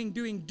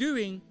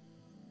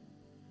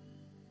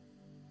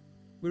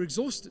 we're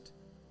exhausted.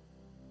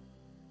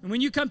 And when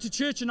you come to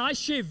church and I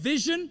share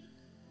vision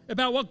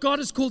about what God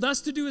has called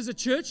us to do as a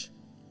church,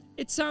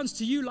 it sounds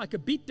to you like a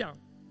beatdown.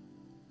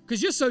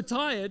 Because you're so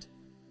tired,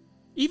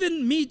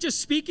 even me just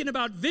speaking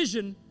about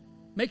vision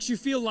makes you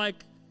feel like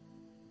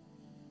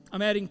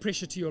I'm adding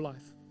pressure to your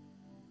life.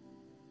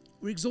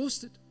 We're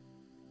exhausted.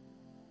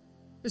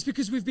 It's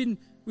because we've been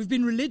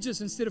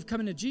religious instead of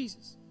coming to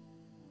Jesus.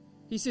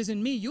 He says,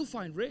 in me, you'll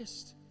find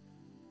rest.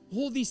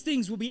 All these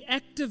things will be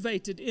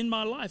activated in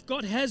my life.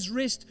 God has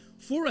rest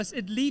for us.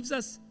 It leaves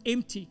us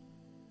empty.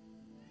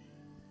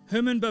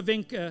 Herman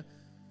Bavinck, a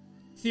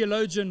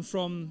theologian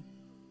from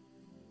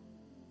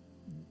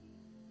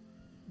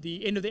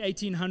the end of the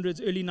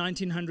 1800s, early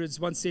 1900s,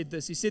 once said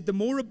this. He said, the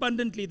more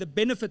abundantly the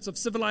benefits of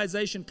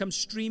civilization come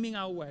streaming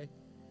our way,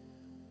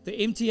 the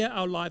emptier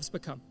our lives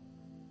become.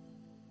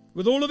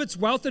 With all of its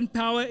wealth and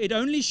power, it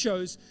only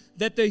shows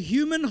that the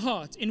human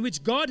heart in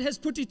which God has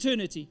put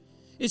eternity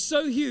is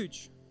so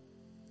huge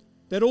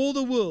that all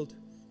the world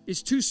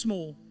is too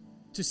small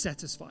to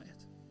satisfy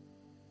it.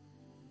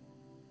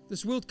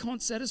 This world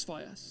can't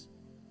satisfy us.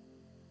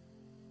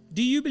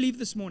 Do you believe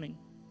this morning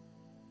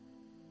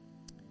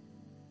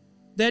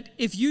that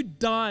if you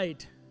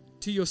died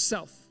to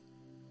yourself,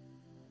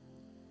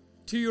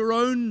 to your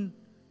own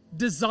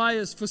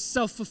desires for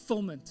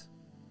self-fulfillment,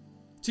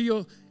 to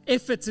your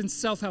efforts in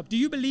self-help, do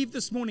you believe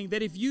this morning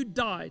that if you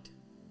died,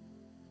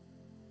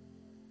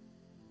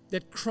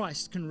 that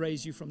Christ can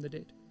raise you from the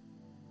dead?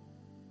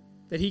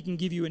 That He can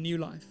give you a new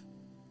life?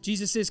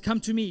 Jesus says, come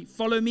to me,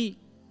 follow me.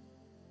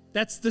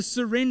 That's the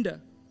surrender.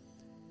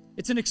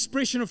 It's an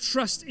expression of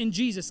trust in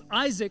Jesus.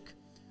 Isaac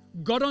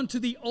got onto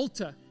the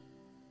altar.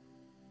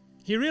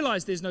 He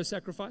realized there's no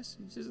sacrifice.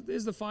 He says,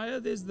 there's the fire,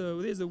 there's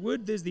the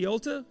wood, there's the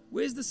altar.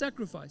 Where's the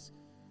sacrifice?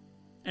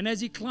 And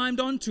as he climbed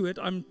onto it,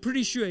 I'm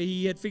pretty sure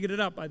he had figured it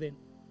out by then.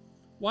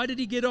 Why did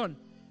he get on?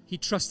 He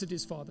trusted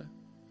his father.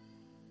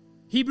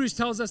 Hebrews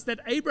tells us that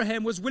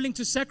Abraham was willing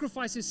to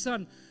sacrifice his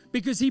son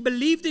because he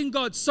believed in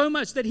God so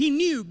much that he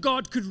knew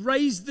God could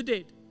raise the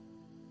dead.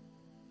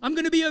 I'm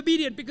going to be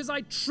obedient because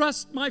I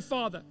trust my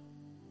father.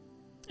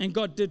 And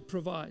God did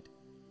provide.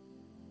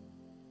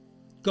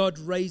 God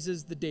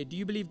raises the dead. Do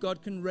you believe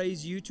God can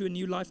raise you to a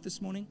new life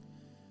this morning?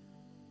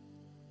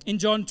 In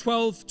John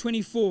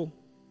 12:24,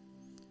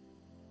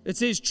 it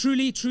says,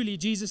 truly, truly,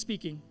 Jesus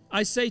speaking,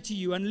 I say to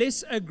you,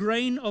 unless a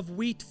grain of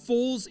wheat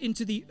falls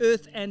into the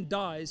earth and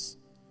dies,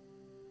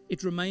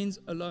 it remains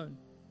alone.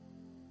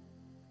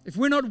 If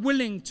we're not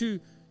willing to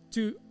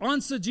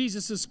answer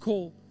Jesus'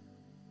 call,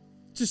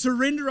 to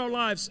surrender our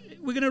lives,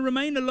 we're going to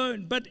remain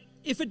alone. But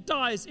if it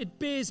dies, it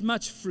bears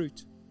much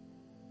fruit.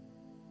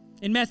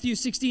 In Matthew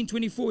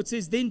 16:24, it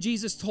says, then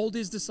Jesus told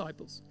his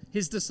disciples,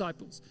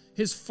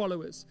 his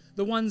followers,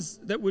 the ones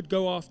that would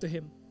go after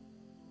him,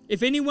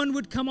 if anyone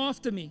would come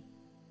after me,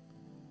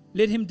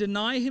 let him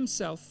deny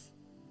himself,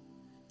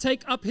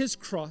 take up his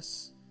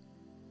cross,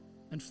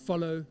 and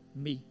follow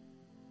me.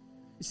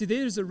 You see,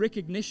 there is a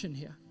recognition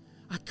here.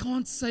 I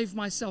can't save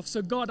myself,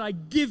 so God, I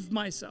give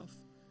myself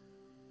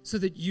so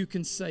that you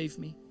can save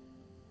me.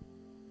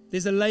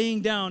 There's a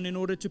laying down in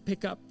order to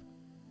pick up.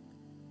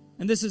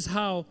 And this is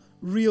how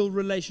real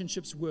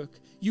relationships work.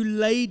 You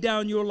lay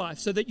down your life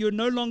so that you're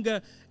no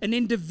longer an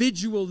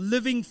individual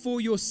living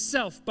for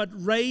yourself, but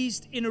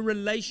raised in a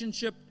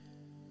relationship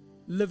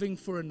living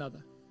for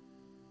another.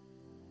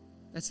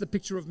 That's the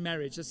picture of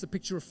marriage. That's the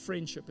picture of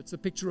friendship. It's the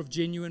picture of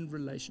genuine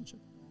relationship.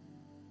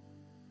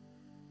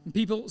 And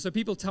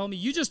people tell me,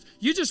 you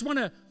just want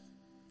to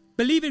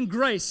believe in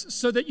grace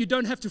so that you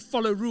don't have to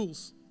follow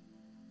rules.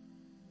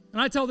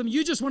 And I tell them,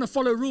 you just want to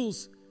follow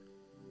rules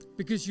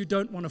because you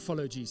don't want to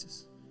follow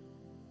Jesus.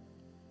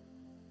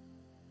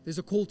 There's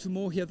a call to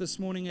more here this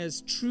morning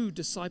as true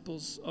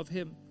disciples of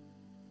Him.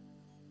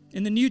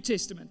 In the New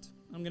Testament,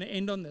 I'm going to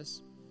end on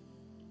this.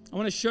 I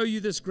want to show you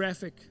this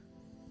graphic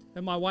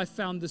that my wife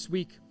found this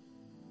week.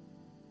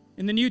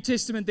 In the New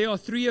Testament, there are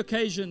 3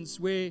 occasions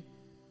where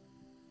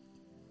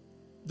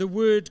the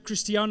word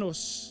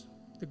Christianos,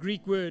 the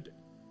Greek word,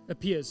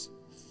 appears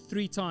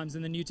 3 times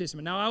in the New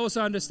Testament. Now, I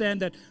also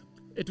understand that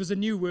it was a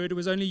new word. It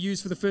was only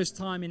used for the first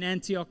time in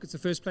Antioch. It's the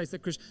first place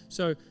that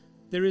so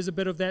there is a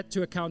bit of that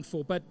to account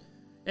for.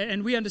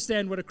 And we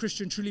understand what a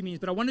Christian truly means.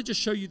 But I want to just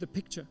show you the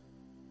picture.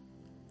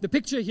 The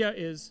picture here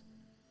is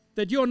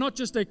that you're not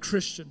just a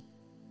Christian,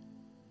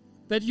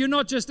 that you're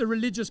not just a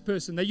religious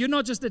person, that you're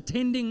not just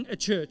attending a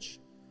church.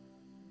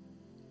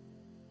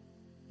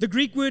 The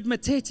Greek word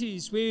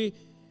matetes,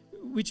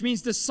 which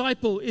means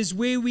disciple, is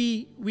where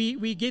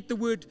we get the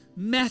word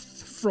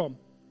math from.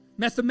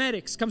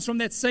 Mathematics comes from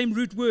that same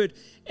root word.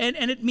 And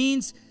it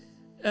means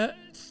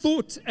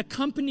thought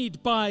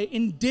accompanied by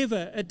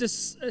endeavor, a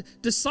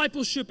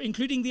discipleship,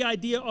 including the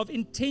idea of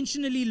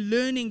intentionally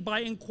learning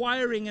by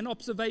inquiring and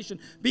observation,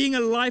 being a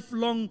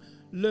lifelong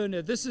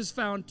learner. This is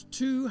found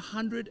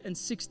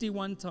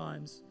 261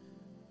 times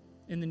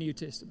in the New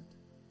Testament.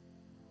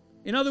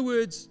 In other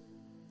words,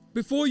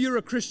 before you're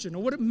a Christian,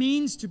 or what it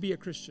means to be a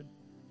Christian,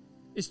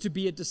 is to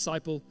be a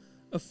disciple,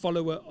 a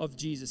follower of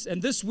Jesus.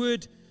 And this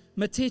word,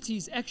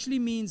 matetes, actually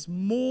means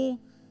more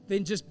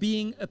than just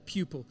being a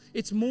pupil.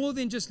 It's more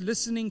than just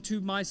listening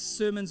to my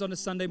sermons on a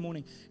Sunday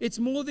morning. It's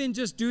more than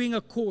just doing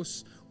a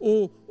course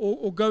or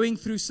going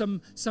through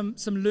some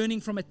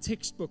learning from a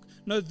textbook.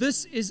 No,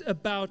 this is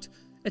about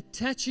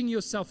attaching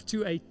yourself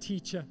to a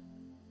teacher,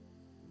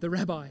 the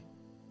rabbi,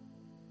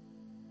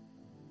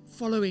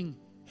 following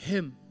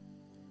him,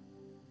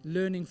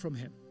 learning from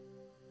him.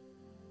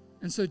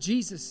 And so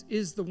Jesus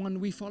is the one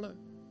we follow.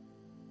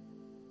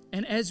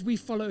 And as we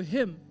follow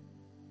him,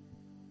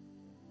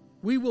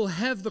 we will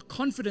have the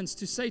confidence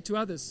to say to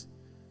others,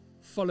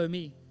 follow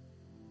me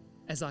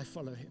as I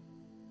follow him.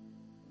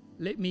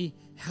 Let me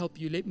help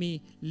you. Let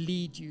me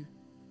lead you.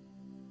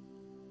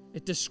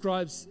 It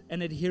describes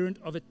an adherent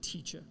of a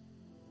teacher.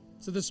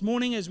 So this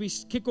morning, as we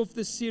kick off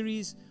this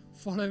series,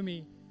 follow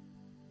me.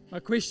 My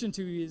question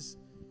to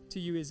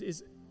you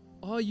is,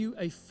 are you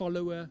a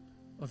follower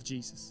of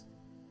Jesus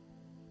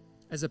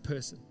as a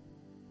person?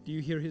 Do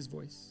you hear his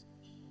voice?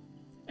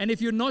 And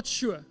if you're not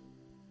sure,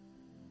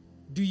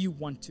 do you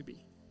want to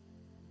be?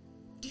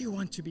 Do you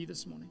want to be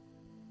this morning?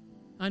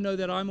 I know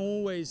that I'm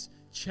always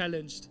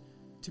challenged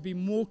to be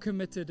more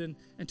committed and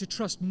to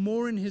trust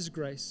more in his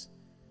grace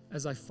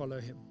as I follow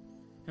him.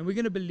 And we're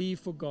going to believe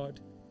for God,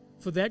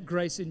 for that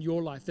grace in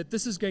your life, that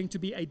this is going to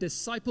be a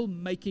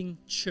disciple-making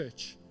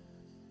church.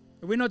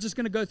 And we're not just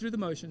going to go through the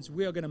motions.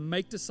 We are going to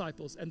make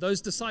disciples, and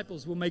those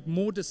disciples will make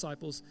more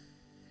disciples,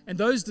 and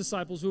those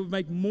disciples will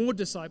make more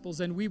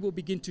disciples, and we will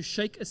begin to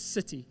shake a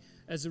city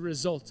as a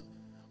result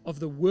of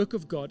the work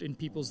of God in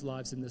people's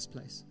lives in this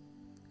place.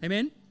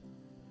 Amen?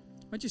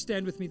 Won't you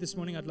stand with me this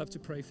morning? I'd love to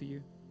pray for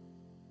you.